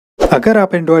अगर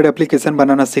आप Android application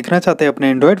बनाना सीखना चाहते हैं अपने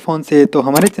एंड्रॉयड फ़ोन से तो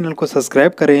हमारे चैनल को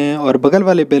सब्सक्राइब करें और बगल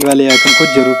वाले बेल वाले आइकन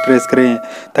को जरूर प्रेस करें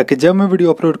ताकि जब मैं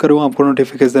वीडियो अपलोड करूं आपको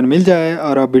नोटिफिकेशन मिल जाए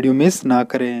और आप वीडियो मिस ना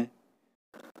करें।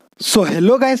 So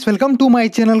hello guys, welcome to my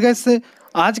channel guys.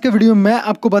 आज के वीडियो में मैं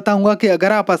आपको बताऊंगा कि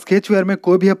अगर आप स्केचवेयर में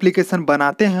कोई भी एप्लीकेशन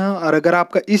बनाते हैं और अगर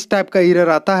आपका इस टाइप का एरर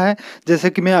आता है जैसे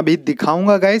कि मैं अभी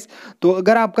दिखाऊंगा गाइस, तो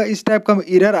अगर आपका इस टाइप का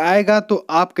एरर आएगा तो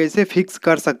आप कैसे फिक्स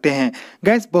कर सकते हैं।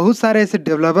 गाइस बहुत सारे ऐसे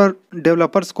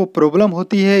डेवलपर्स को प्रॉब्लम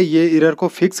होती है ये एरर को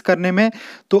फिक्स करने में,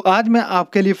 तो आज मैं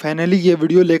आपके लिए फाइनली ये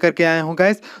वीडियो लेकर के आया हूँ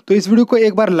गाइस। तो इस वीडियो को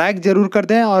एक बार लाइक जरूर कर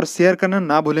दें और शेयर करना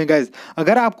ना भूलें गाइस।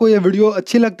 अगर आपको ये वीडियो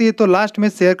अच्छी लगती है तो लास्ट में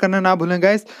शेयर करना ना भूलें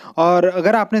गाइस। और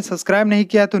अगर आपने सब्सक्राइब नहीं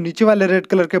किया तो नीचे वाले रेड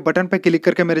कलर के बटन पर क्लिक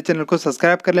करके मेरे चैनल को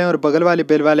सब्सक्राइब कर लें और बगल वाले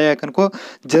बेल वाले आइकन को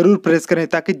जरूर प्रेस करें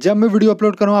ताकि जब मैं वीडियो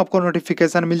अपलोड करूं आपको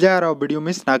नोटिफिकेशन मिल जाए और आप वीडियो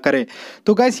मिस ना करें।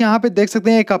 तो गाइस यहाँ पे देख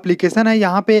सकते हैं एक एप्लीकेशन है,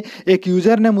 यहाँ पे एक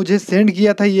यूजर ने मुझे सेंड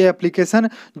किया था ये एप्लीकेशन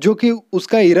जो कि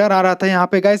उसका एरर आ रहा था यहाँ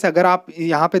पे गाइस। अगर आप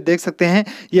यहाँ पे देख सकते हैं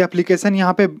ये एप्लीकेशन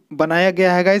यहाँ पे बनाया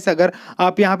गया है गाइस। अगर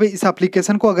आप यहाँ पे इस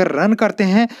एप्लीकेशन को अगर रन करते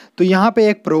हैं तो यहाँ पे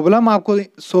एक प्रॉब्लम आपको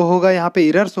शो होगा, यहाँ पे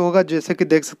एरर शो होगा। जैसे कि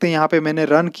देख सकते हैं यहाँ पे मैंने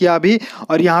रन किया अभी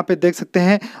और यहाँ पे देख सकते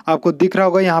हैं आपको दिख रहा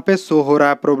होगा यहाँ पे शो हो रहा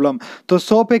है प्रॉब्लम। तो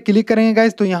शो पे क्लिक करेंगे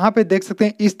गाइस तो यहाँ पे देख सकते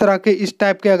हैं इस तरह के इस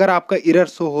टाइप के अगर आपका एरर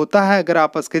शो होता है, अगर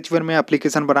आप स्केचवेयर में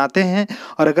एप्लीकेशन बनाते हैं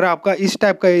और अगर आपका इस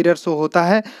टाइप का एरर शो होता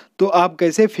है तो आप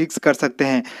कैसे फिक्स कर सकते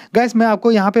हैं। गाइस मैं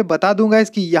आपको यहाँ पे बता दूंगा गाइस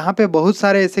कि यहाँ पे बहुत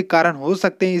सारे ऐसे कारण हो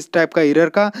सकते हैं इस टाइप का एरर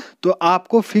का, तो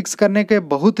आपको फिक्स करने के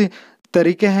बहुत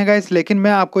तरीके हैं गाइस, लेकिन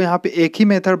मैं आपको यहाँ पे एक ही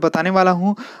मेथड बताने वाला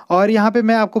हूँ। और यहाँ पे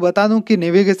मैं आपको बता दूं कि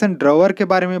नेविगेशन ड्रॉवर के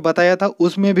बारे में बताया था,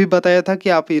 उसमें भी बताया था कि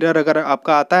आप एरर अगर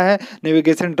आपका आता है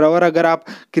नेविगेशन ड्रॉवर अगर आप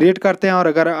क्रिएट करते हैं और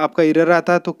अगर आपका एरर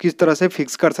आता है तो किस तरह से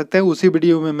फिक्स कर सकते हैं, उसी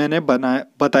वीडियो में मैंने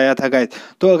बताया था गाइस।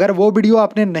 तो अगर वो वीडियो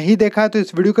आपने नहीं देखा है तो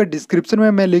इस वीडियो के डिस्क्रिप्शन में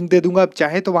मैं लिंक दे दूंगा, आप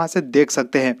चाहे तो वहाँ से देख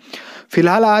सकते हैं।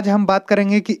 फिलहाल आज हम बात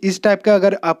करेंगे कि इस टाइप का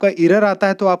अगर आपका एरर आता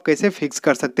है तो आप कैसे फिक्स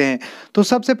कर सकते हैं। तो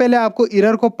सबसे पहले आपको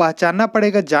एरर को पहचानना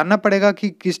पड़ेगा, जानना पड़ेगा कि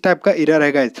किस टाइप का एरर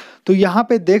है गाइस। तो यहाँ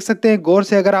पे देख सकते हैं गौर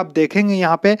से अगर आप देखेंगे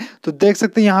यहाँ पे तो देख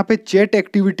सकते हैं यहाँ पे चैट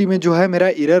एक्टिविटी में जो है मेरा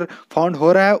एरर फाउंड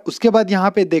हो रहा है। उसके बाद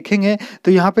यहाँ पे देखेंगे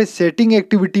तो यहाँ पे सेटिंग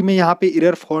एक्टिविटी में यहाँ पे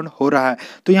एरर फाउंड हो रहा है।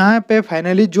 तो यहाँ पे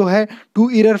फाइनली जो है 2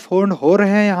 एरर फाउंड हो रहे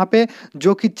हैं यहाँ पे,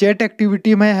 जो कि चैट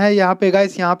एक्टिविटी में है यहाँ पे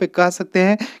गाइस। यहाँ पे कह सकते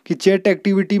हैं कि चैट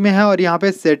एक्टिविटी में है और यहाँ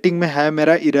पे सेटिंग में है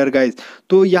मेरा एरर गाइस।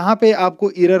 तो यहाँ पे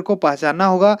आपको एरर को पहचानना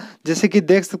होगा। जैसे कि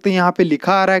देख सकते हैं यहाँ पे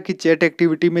लिखा आ रहा है कि चैट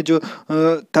एक्टिविटी में जो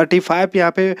 35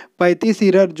 यहाँ पे 35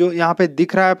 एरर जो यहाँ पे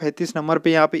दिख रहा है, 35 नंबर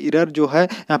पे यहाँ पे एरर जो है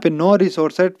यहाँ पे नो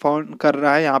रिसोर्सेज फाउंड कर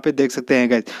रहा है, यहाँ पे देख सकते हैं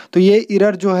गाइस। तो ये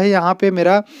एरर जो है यहाँ पे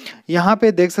मेरा यहाँ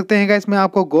पे देख सकते हैं गाइस। मैं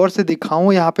आपको गौर से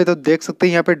दिखाऊं यहाँ पे तो देख सकते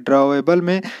हैं यहाँ पे ड्रॉवेबल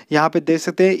में यहाँ पे देख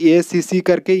सकते हैं ACC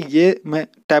करके, ये मैं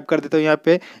टाइप कर देता हूँ यहाँ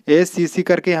पे ACC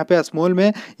करके, यहाँ पे स्मॉल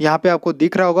में यहाँ पे आपको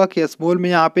दिख रहा होगा कि स्मॉल में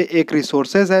यहाँ पे एक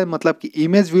रिसोर्सेज है, मतलब कि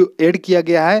इमेज व्यू ऐड किया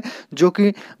गया है जो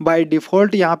कि बाय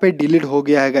डिफॉल्ट यहाँ पे डिलीट हो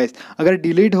गया है गाइस। अगर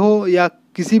डिलीट हो या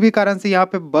किसी भी कारण से यहाँ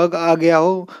पे बग आ गया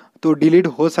हो तो डिलीट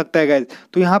हो सकता है गाइस।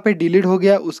 तो यहाँ पे डिलीट हो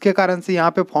गया, उसके कारण से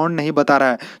यहाँ पे फाउंड नहीं बता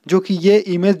रहा है, जो कि ये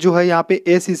इमेज जो है यहाँ पे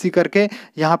ACC करके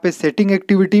यहाँ पे सेटिंग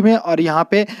एक्टिविटी में और यहाँ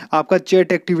पे आपका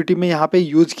चैट एक्टिविटी में यहाँ पे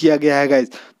यूज किया गया है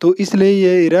गाइस। तो इसलिए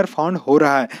ये एरर फाउंड हो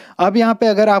रहा है। अब यहाँ पे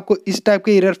अगर आपको इस टाइप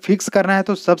के एरर फिक्स करना है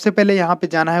तो सबसे पहले यहाँ पे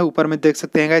जाना है, ऊपर में देख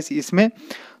सकते हैं गाइस इसमें।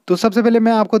 तो सबसे पहले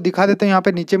मैं आपको दिखा देता हूँ, यहाँ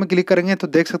पे नीचे में क्लिक करेंगे तो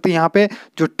देख सकते हैं यहाँ पे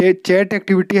जो चैट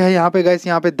एक्टिविटी है यहाँ पे गाइस,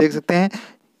 यहाँ पे देख सकते हैं,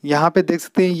 यहाँ पे देख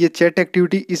सकते हैं ये चैट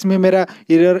एक्टिविटी, इसमें मेरा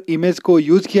एरर इमेज को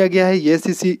यूज किया गया है,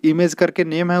 ACC इमेज करके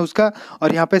नेम है उसका,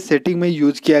 और यहाँ पे सेटिंग में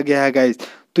यूज किया गया है गाइस।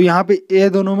 तो यहाँ पे ये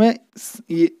दोनों में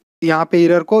यहाँ पे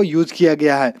एरर को यूज किया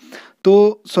गया है,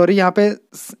 तो सॉरी यहाँ पे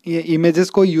ये इमेजेस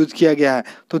को यूज किया गया है।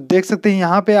 तो देख सकते हैं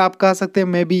यहाँ पे आप कह सकते हैं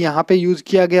मे बी यहाँ पे यूज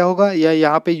किया गया होगा या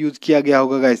यहाँ पे यूज किया गया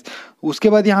होगा गाइस। उसके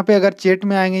बाद यहाँ पे अगर चैट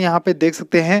में आएंगे यहाँ पे देख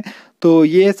सकते हैं तो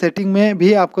ये सेटिंग में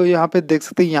भी आपको यहाँ पे देख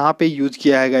सकते हैं यहाँ पे यूज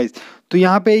किया है गाइस। तो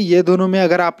यहाँ पे ये दोनों में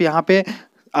अगर आप यहाँ पे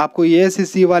आपको ये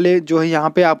ACC वाले जो है यहाँ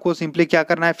पे आपको सिंपली क्या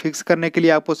करना है, फिक्स करने के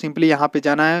लिए आपको सिंपली यहाँ पे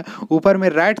जाना है। ऊपर में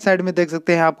राइट साइड में देख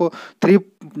सकते हैं आपको 3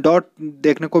 डॉट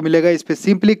देखने को मिलेगा, इस पे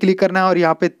सिंपली क्लिक करना है और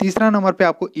यहाँ पे तीसरा नंबर पे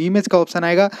आपको इमेज का ऑप्शन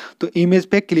आएगा, तो इमेज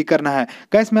पे क्लिक करना है।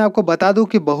 गाइस मैं आपको बता दूं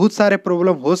कि बहुत सारे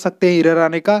प्रॉब्लम हो सकते हैं एरर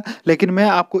आने का, लेकिन मैं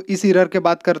आपको इस एरर के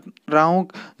बात कर रहा हूँ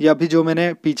या भी जो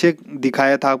मैंने पीछे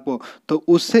दिखाया था आपको, तो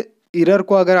उससे एरर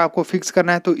को अगर आपको फिक्स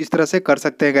करना है तो इस तरह से कर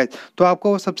सकते हैं गाइस। तो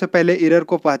आपको सबसे पहले एरर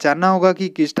को पहचानना होगा कि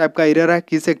किस टाइप का एरर है,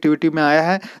 किस एक्टिविटी में आया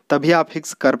है, तभी आप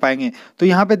फिक्स कर पाएंगे। तो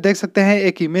यहाँ पे देख सकते हैं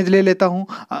एक इमेज ले लेता हूँ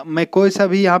मैं, कोई सा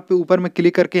भी यहाँ पे ऊपर में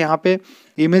क्लिक करके यहाँ पे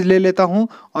इमेज ले लेता हूँ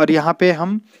और यहाँ पे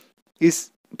हम इस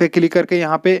पे क्लिक करके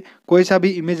यहाँ पे कोई सा भी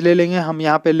इमेज ले लेंगे। हम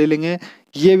यहाँ पे ले लेंगे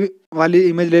ये वाली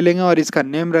इमेज ले लेंगे और इसका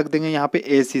नेम रख देंगे यहाँ पे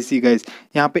ACC गाइस,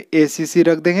 यहाँ पे ACC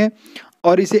रख देंगे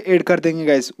और इसे ऐड कर देंगे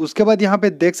गाइस। उसके बाद यहाँ पे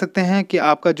देख सकते हैं कि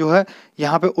आपका जो है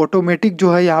यहाँ पे ऑटोमेटिक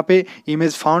जो है यहाँ पे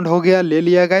इमेज फाउंड हो गया, ले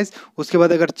लिया गाइस। उसके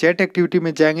बाद अगर चैट एक्टिविटी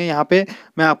में जाएंगे, यहाँ पे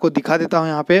मैं आपको दिखा देता हूँ,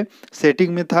 यहाँ पे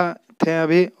सेटिंग में थे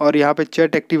अभी, और यहाँ पे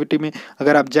चैट एक्टिविटी में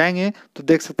अगर आप जाएंगे तो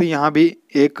देख सकते हैं यहाँ भी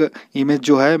एक इमेज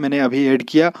जो है मैंने अभी ऐड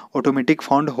किया, ऑटोमेटिक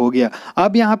फाउंड हो गया।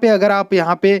 अब यहाँ पे अगर आप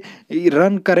यहाँ पे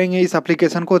रन करेंगे इस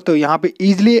एप्लीकेशन को तो यहाँ पे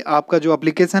इजीली आपका जो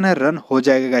एप्लीकेशन है रन हो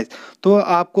जाएगा गाइस। तो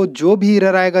आपको जो भी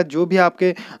एरर आएगा, जो भी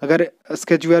आपके अगर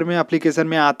स्केचवेयर में एप्लीकेशन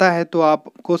में आता है, तो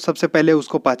आपको सबसे पहले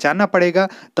उसको पहचानना पड़ेगा,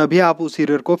 तभी आप उस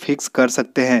एरर को फिक्स कर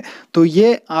सकते हैं। तो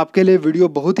ये आपके लिए वीडियो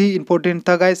बहुत ही इंपॉर्टेंट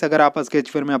था गाइस, अगर आप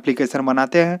स्केचवेयर में एप्लीकेशन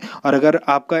बनाते हैं और अगर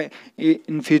आपका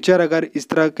इन फ्यूचर अगर इस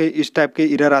टाइप के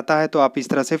एरर आता है तो आप इस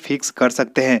तरह से फिक्स कर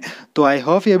सकते हैं। तो आई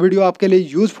होप ये वीडियो आपके लिए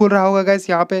यूजफुल रहा होगा गाइस।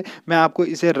 यहाँ पे मैं आपको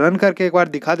इसे रन करके एक बार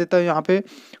दिखा देता हूँ यहाँ पे,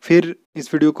 फिर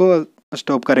इस वीडियो को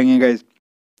स्टॉप करेंगे गाइस।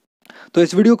 तो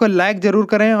इस वीडियो को लाइक जरूर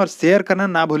करें और शेयर करना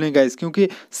ना भूलें गाइस, क्योंकि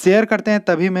शेयर करते हैं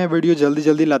तभी मैं वीडियो जल्दी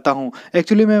जल्दी लाता हूं।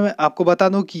 एक्चुअली मैं आपको बता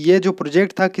दूं कि ये जो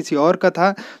प्रोजेक्ट था किसी और का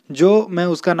था, जो मैं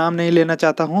उसका नाम नहीं लेना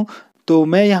चाहता हूं। तो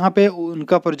मैं यहाँ पे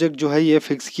उनका प्रोजेक्ट जो है ये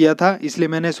फिक्स किया था, इसलिए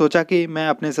मैंने सोचा कि मैं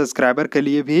अपने सब्सक्राइबर के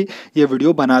लिए भी ये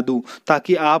वीडियो बना दूं,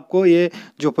 ताकि आपको ये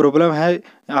जो प्रॉब्लम है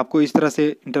आपको इस तरह से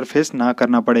इंटरफेस ना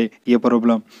करना पड़े ये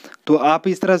प्रॉब्लम। तो आप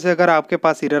इस तरह से अगर आपके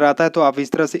पास एरर आता है तो आप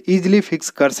इस तरह से इजीली फिक्स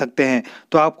कर सकते हैं।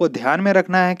 तो आपको ध्यान में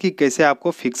रखना है कि कैसे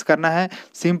आपको फिक्स करना है।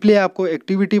 सिंपली आपको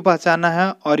एक्टिविटी पहचानना है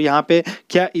और यहाँ पे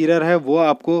क्या एरर है वो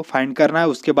आपको फाइंड करना है,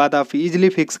 उसके बाद आप इजीली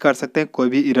फिक्स कर सकते हैं कोई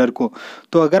भी एरर को।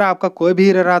 तो अगर आपका कोई भी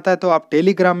एरर आता है तो आप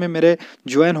टेलीग्राम में मेरे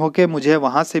ज्वाइन होके मुझे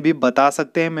वहाँ से भी बता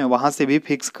सकते हैं, मैं वहाँ से भी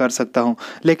फिक्स कर सकता हूँ।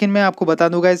 लेकिन मैं आपको बता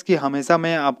दूंगा इसकी हमेशा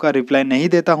मैं आपका रिप्लाई नहीं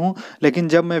देता हूँ, लेकिन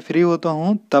जब मैं फ्री होता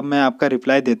हूँ तब मैं आपका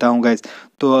रिप्लाई देता हूँ गाइस।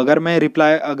 तो अगर मैं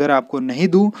रिप्लाई अगर आपको नहीं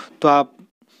दूँ तो आप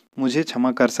मुझे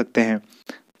क्षमा कर सकते हैं।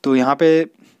 तो यहाँ पे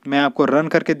मैं आपको रन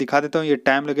करके दिखा देता हूँ, ये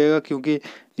टाइम लगेगा क्योंकि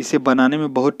इसे बनाने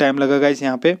में बहुत टाइम लगा गाइस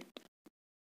यहाँ पे।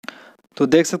 तो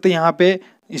देख सकते हैं यहाँ पे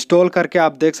इंस्टॉल करके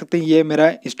आप देख सकते हैं ये मेरा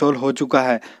इंस्टॉल हो चुका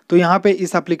है। तो यहाँ पे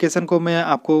इस एप्लीकेशन को मैं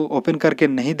आपको ओपन करके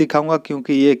नहीं दिखाऊंगा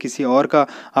क्योंकि ये किसी और का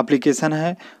एप्लीकेशन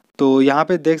है। तो यहाँ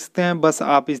पे देख सकते हैं, बस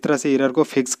आप इस तरह से एरर को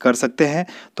फिक्स कर सकते हैं।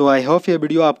 तो आई होप ये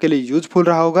वीडियो आपके लिए यूजफुल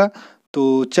रहा होगा।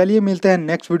 तो चलिए मिलते हैं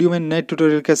नेक्स्ट वीडियो में नए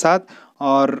ट्यूटोरियल के साथ,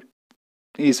 और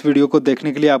इस वीडियो को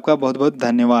देखने के लिए आपका बहुत बहुत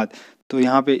धन्यवाद। तो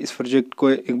यहाँ पे इस प्रोजेक्ट को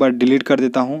एक बार डिलीट कर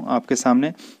देता हूँ आपके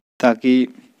सामने, ताकि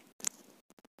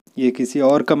ये किसी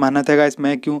और का मेहनत है गाइस,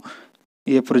 मैं क्यों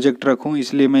ये प्रोजेक्ट रखूं,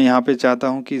 इसलिए मैं यहाँ पे चाहता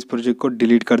हूँ कि इस प्रोजेक्ट को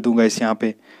डिलीट कर दूंगा इस यहाँ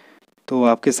पे। तो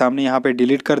आपके सामने यहाँ पे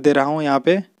डिलीट कर दे रहा हूँ। यहाँ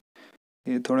पे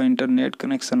ये थोड़ा इंटरनेट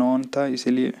कनेक्शन ऑन था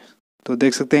इसीलिए। तो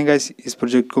देख सकते हैं गाइस इस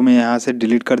प्रोजेक्ट को मैं यहाँ से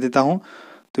डिलीट कर देता हूँ।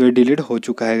 तो ये डिलीट हो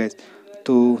चुका है गाइस।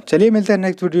 तो चलिए मिलते हैं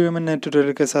नेक्स्ट वीडियो में नए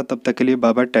ट्यूटोरियल के साथ, तब तक के लिए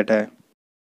बाय बाय, टाटा।